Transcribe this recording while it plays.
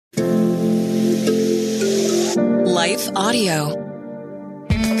Life Audio.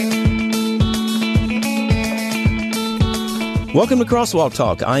 Welcome to Crosswalk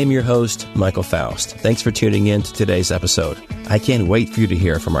Talk. I am your host, Michael Faust. Thanks for tuning in to today's episode. I can't wait for you to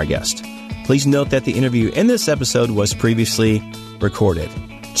hear from our guest. Please note that the interview in this episode was previously recorded.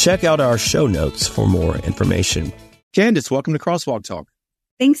 Check out our show notes for more information. Candace, welcome to Crosswalk Talk.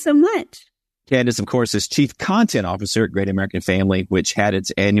 Thanks so much. Candace, of course, is Chief Content Officer at Great American Family, which had its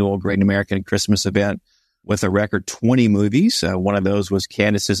annual Great American Christmas event with a record 20 movies. One of those was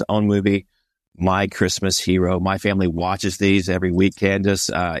Candace's own movie, My Christmas Hero. My family watches these every week, Candace,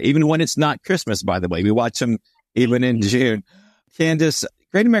 even when it's not Christmas, by the way. We watch them even in June. Candace,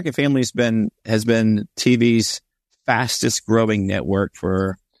 Great American Family has been TV's fastest growing network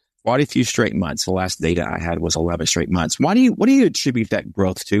for quite a few straight months. The last data I had was 11 straight months. What do you attribute that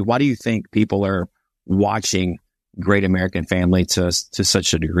growth to? Why do you think people are watching Great American Family to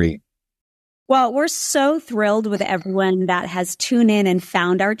such a degree? Well, we're so thrilled with everyone that has tuned in and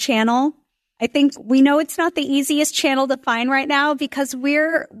found our channel. I think we know it's not the easiest channel to find right now because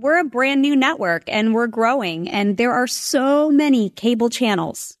we're a brand new network and we're growing, and there are so many cable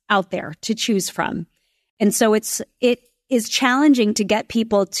channels out there to choose from. And so it is challenging to get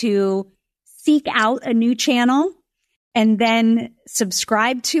people to seek out a new channel and then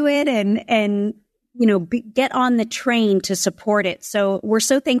subscribe to it and get on the train to support it. So we're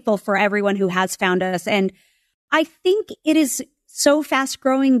so thankful for everyone who has found us. And I think it is so fast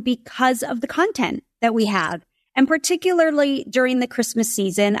growing because of the content that we have. And particularly during the Christmas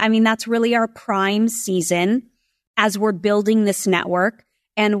season. I mean, that's really our prime season as we're building this network.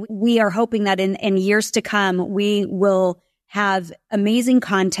 And we are hoping that in years to come, we will have amazing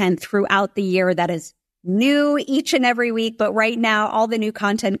content throughout the year that is new each and every week. But right now, all the new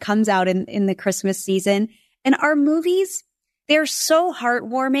content comes out in the Christmas season. And our movies, they're so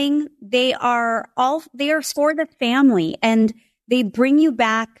heartwarming. They are for the family, and they bring you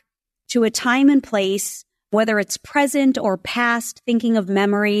back to a time and place, whether it's present or past, thinking of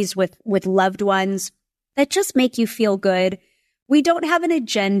memories with loved ones that just make you feel good. We don't have an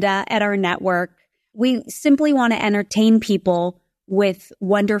agenda at our network. We simply want to entertain people with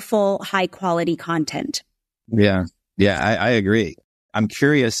wonderful, high quality content. Yeah, I agree. I'm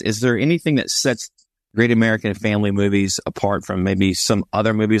curious, is there anything that sets Great American Family movies apart from maybe some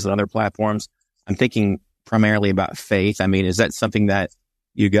other movies on other platforms? I'm thinking primarily about faith. I mean, is that something that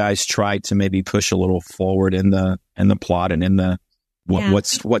you guys try to maybe push a little forward in the plot and in the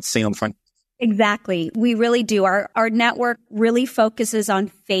what's seen on front? Exactly. We really do. Our network really focuses on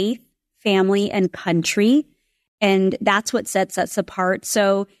faith, family, and country. And that's what sets us apart.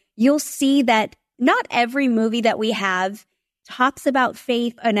 So you'll see that not every movie that we have talks about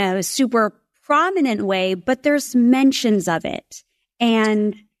faith in a super prominent way, but there's mentions of it.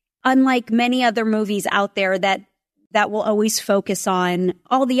 And unlike many other movies out there that will always focus on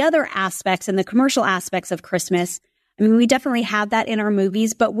all the other aspects and the commercial aspects of Christmas, I mean, we definitely have that in our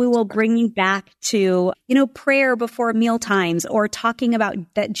movies, but we will bring you back to, prayer before meal times or talking about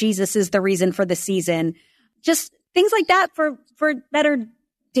that Jesus is the reason for the season. Just things like that for that are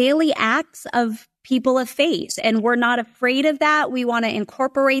daily acts of people of faith. And we're not afraid of that. We want to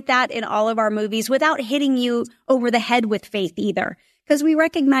incorporate that in all of our movies without hitting you over the head with faith either. Because we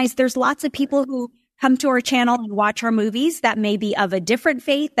recognize there's lots of people who come to our channel and watch our movies that may be of a different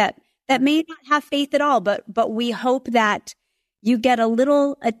faith, that may not have faith at all. But we hope that you get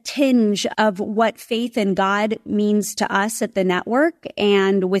a tinge of what faith in God means to us at the network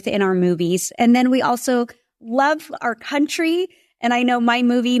and within our movies. And then we also love our country. And I know my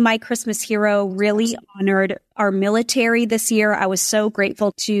movie, My Christmas Hero, really honored our military this year. I was so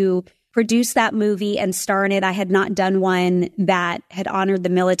grateful to produce that movie and star in it. I had not done one that had honored the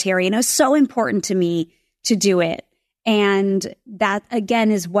military, and it was so important to me to do it. And that,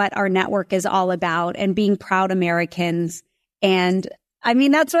 again, is what our network is all about, and being proud Americans. And I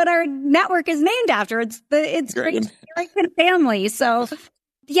mean, that's what our network is named after. It's Great American Family. So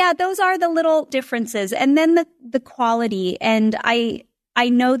yeah, those are the little differences. And then the quality. And I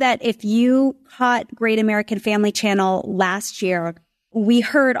know that if you caught Great American Family Channel last year, we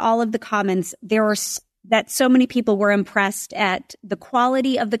heard all of the comments. That so many people were impressed at the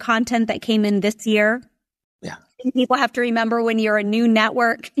quality of the content that came in this year. Yeah. People have to remember, when you're a new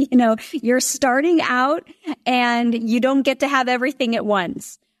network, you're starting out and you don't get to have everything at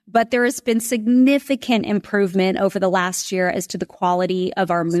once. But there has been significant improvement over the last year as to the quality of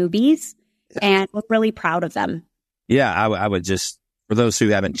our movies, and we're really proud of them. Yeah, I would just, for those who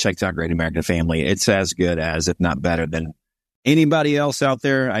haven't checked out Great American Family, it's as good as, if not better than, anybody else out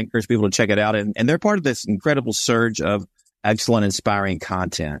there. I encourage people to check it out. And they're part of this incredible surge of excellent, inspiring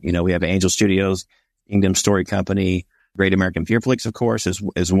content. We have Angel Studios, Kingdom Story Company. Great American Fear Flicks, of course,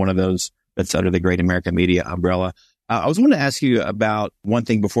 is one of those that's under the Great American Media umbrella. I was wanting to ask you about one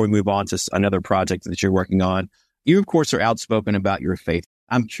thing before we move on to another project that you're working on. You, of course, are outspoken about your faith.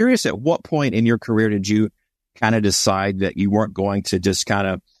 I'm curious, at what point in your career did you kind of decide that you weren't going to just kind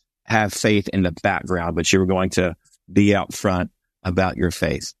of have faith in the background, but you were going to be out front about your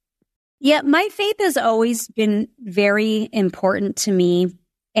faith? Yeah, my faith has always been very important to me.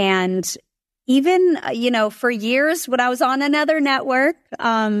 And even, for years when I was on another network,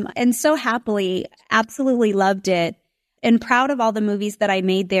 and so happily, absolutely loved it and proud of all the movies that I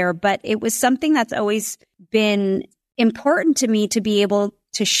made there. But it was something that's always been important to me to be able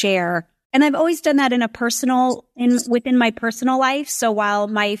to share. And I've always done that within my personal life. So while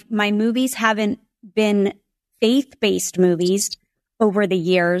my movies haven't been faith-based movies over the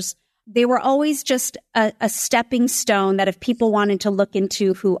years, they were always just a stepping stone that if people wanted to look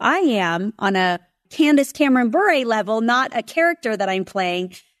into who I am on a Candace Cameron Bure level, not a character that I'm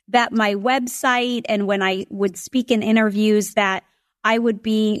playing, that my website and when I would speak in interviews, that I would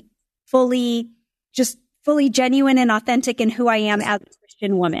be fully genuine and authentic in who I am as a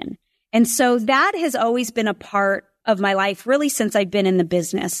Christian woman. And so that has always been a part of my life, really, since I've been in the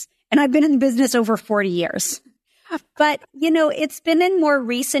business. And I've been in the business over 40 years. But, it's been in more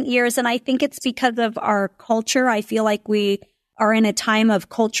recent years, and I think it's because of our culture. I feel like we are in a time of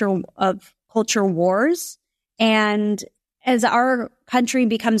culture wars. And as our country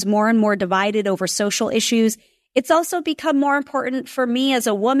becomes more and more divided over social issues, it's also become more important for me as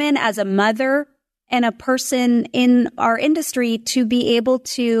a woman, as a mother, and a person in our industry to be able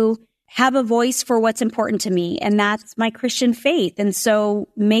to have a voice for what's important to me. And that's my Christian faith. And so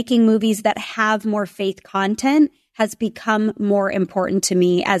making movies that have more faith content has become more important to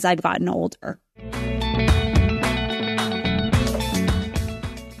me as I've gotten older.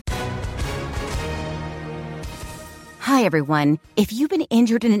 Hi, everyone. If you've been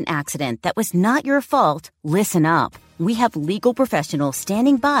injured in an accident that was not your fault, listen up. We have legal professionals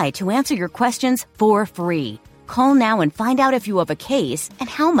standing by to answer your questions for free. Call now and find out if you have a case and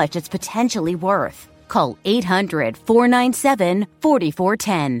how much it's potentially worth. Call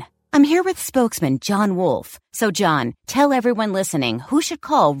 800-497-4410. I'm here with spokesman John Wolf. So, John, tell everyone listening who should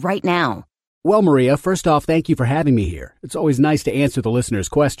call right now. Well, Maria, first off, thank you for having me here. It's always nice to answer the listeners'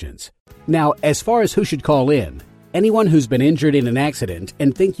 questions. Now, as far as who should call in, anyone who's been injured in an accident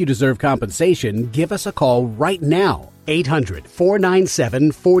and think you deserve compensation, give us a call right now.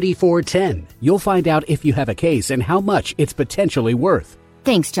 800-497-4410. You'll find out if you have a case and how much it's potentially worth.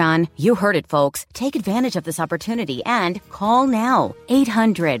 Thanks, John. You heard it, folks. Take advantage of this opportunity and call now.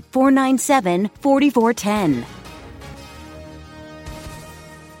 800-497-4410.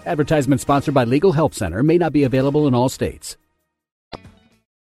 Advertisement sponsored by Legal Help Center. May not be available in all states.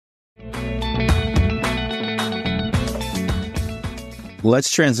 Let's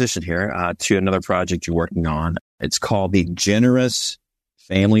transition here to another project you're working on. It's called the Generous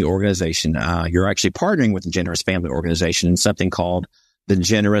Family Organization. You're actually partnering with the Generous Family Organization in something called the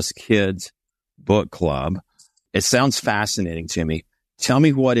Generous Kids Book Club. It sounds fascinating to me. Tell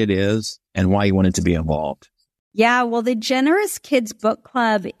me what it is and why you wanted to be involved. Yeah, well, the Generous Kids Book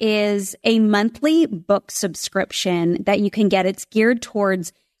Club is a monthly book subscription that you can get. It's geared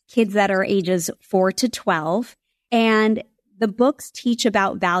towards kids that are ages 4 to 12. And the books teach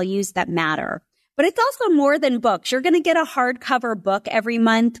about values that matter. But it's also more than books. You're going to get a hardcover book every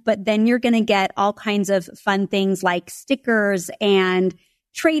month, but then you're going to get all kinds of fun things like stickers and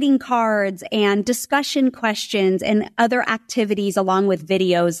trading cards and discussion questions and other activities along with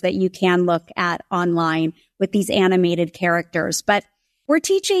videos that you can look at online with these animated characters. But we're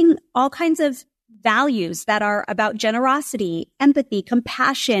teaching all kinds of values that are about generosity, empathy,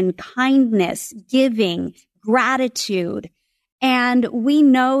 compassion, kindness, giving, gratitude. And we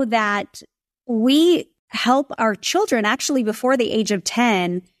know that we help our children actually before the age of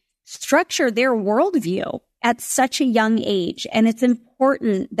 10 structure their worldview at such a young age. And it's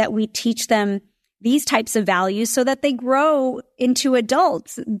important that we teach them these types of values so that they grow into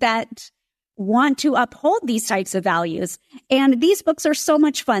adults that want to uphold these types of values. And these books are so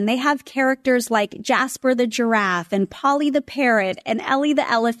much fun. They have characters like Jasper the giraffe and Polly the parrot and Ellie the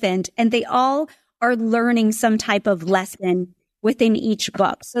elephant, and they all are learning some type of lesson within each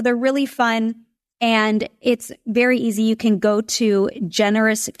book. So they're really fun and it's very easy. You can go to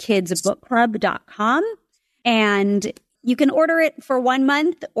generouskidsbookclub.com and you can order it for 1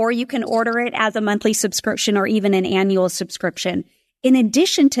 month or you can order it as a monthly subscription or even an annual subscription. In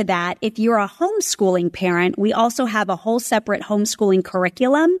addition to that, if you're a homeschooling parent, we also have a whole separate homeschooling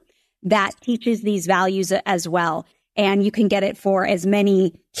curriculum that teaches these values as well. And you can get it for as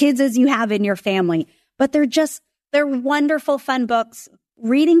many kids as you have in your family. but they're wonderful, fun books.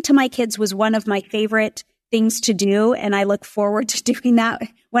 Reading to my kids was one of my favorite things to do. And I look forward to doing that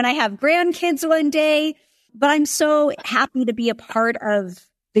when I have grandkids one day. But I'm so happy to be a part of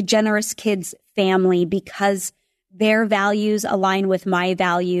the Generous Kids family because their values align with my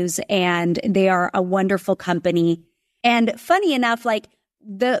values and they are a wonderful company. And funny enough, like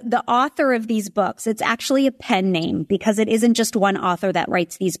the author of these books, it's actually a pen name because it isn't just one author that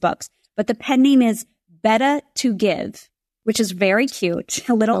writes these books, but the pen name is Better to Give, which is very cute.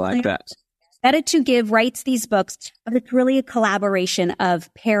 A little I like that. Better to Give writes these books, but it's really a collaboration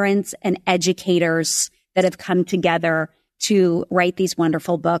of parents and educators that have come together to write these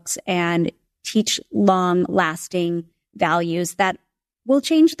wonderful books and teach long-lasting values that will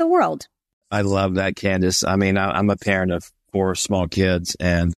change the world. I love that, Candace. I mean, I'm a parent of 4 small kids,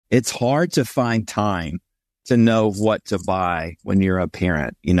 and it's hard to find time to know what to buy when you're a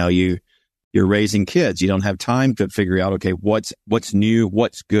parent. You know, you're raising kids. You don't have time to figure out, okay, what's new,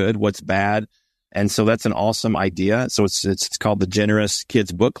 what's good, what's bad. And so that's an awesome idea. So it's called the Generous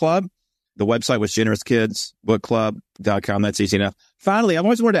Kids Book Club. The website was generouskidsbookclub.com. That's easy enough. Finally, I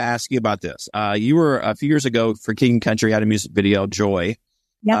always wanted to ask you about this. You were a few years ago for King Country had a music video, Joy.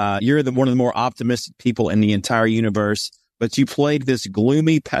 Yep. You're one of the more optimistic people in the entire universe, but you played this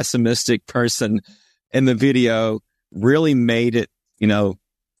gloomy, pessimistic person in the video, really made it,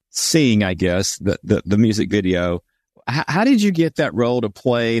 sing, I guess, the music video. How did you get that role to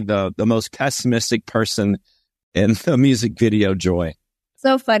play the most pessimistic person in the music video, Joy?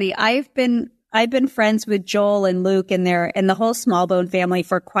 So funny. I've been friends with Joel and Luke and the whole Smallbone family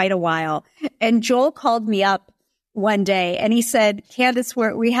for quite a while. And Joel called me up one day and he said, Candace,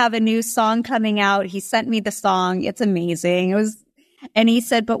 we have a new song coming out. He sent me the song. It's amazing. And he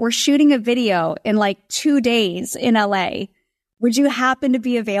said, but we're shooting a video in like 2 days in LA. Would you happen to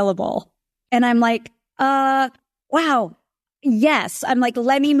be available? And I'm like, wow. Yes. I'm like,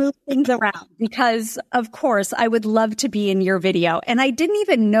 let me move things around because of course I would love to be in your video. And I didn't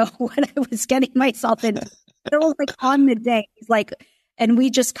even know what I was getting myself into. It was like on the day. He's like, and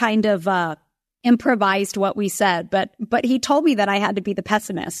we just kind of, improvised what we said, but he told me that I had to be the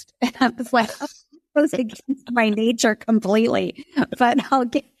pessimist. And I was like, that goes against my nature completely, but I'll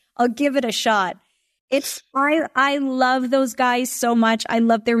give it a shot. I love those guys so much. I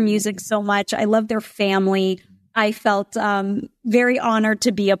love their music so much. I love their family. I felt very honored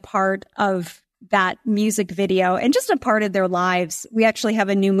to be a part of that music video and just a part of their lives. We actually have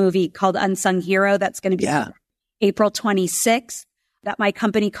a new movie called Unsung Hero that's going to be April 26th that my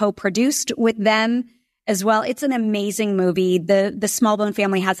company co-produced with them as well. It's an amazing movie. The Smallbone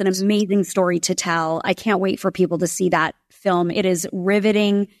family has an amazing story to tell. I can't wait for people to see that film. It is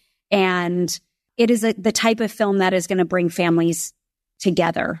riveting and it is the type of film that is going to bring families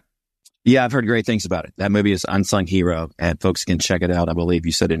together. Yeah, I've heard great things about it. That movie is Unsung Hero, and folks can check it out. I believe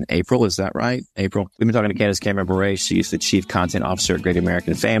you said in April. Is that right? April. We've been talking to Candace Bure. She's the Chief Content Officer at Great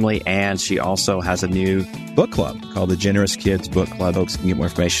American Family, and she also has a new book club called the Generous Kids Book Club. Folks can get more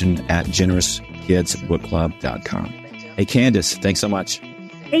information at generouskidsbookclub.com. Hey, Candace, thanks so much.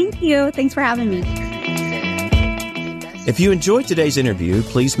 Thank you. Thanks for having me. If you enjoyed today's interview,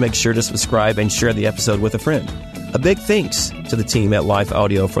 please make sure to subscribe and share the episode with a friend. A big thanks to the team at Life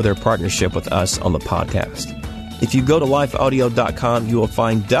Audio for their partnership with us on the podcast. If you go to lifeaudio.com, you will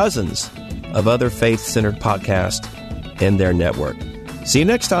find dozens of other faith-centered podcasts in their network. See you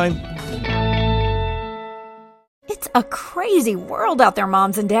next time. It's a crazy world out there,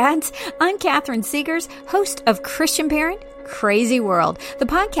 moms and dads. I'm Catherine Seegers, host of Christian Parent Crazy World, the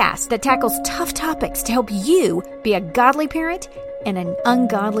podcast that tackles tough topics to help you be a godly parent in an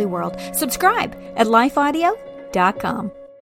ungodly world. Subscribe at lifeaudio.com.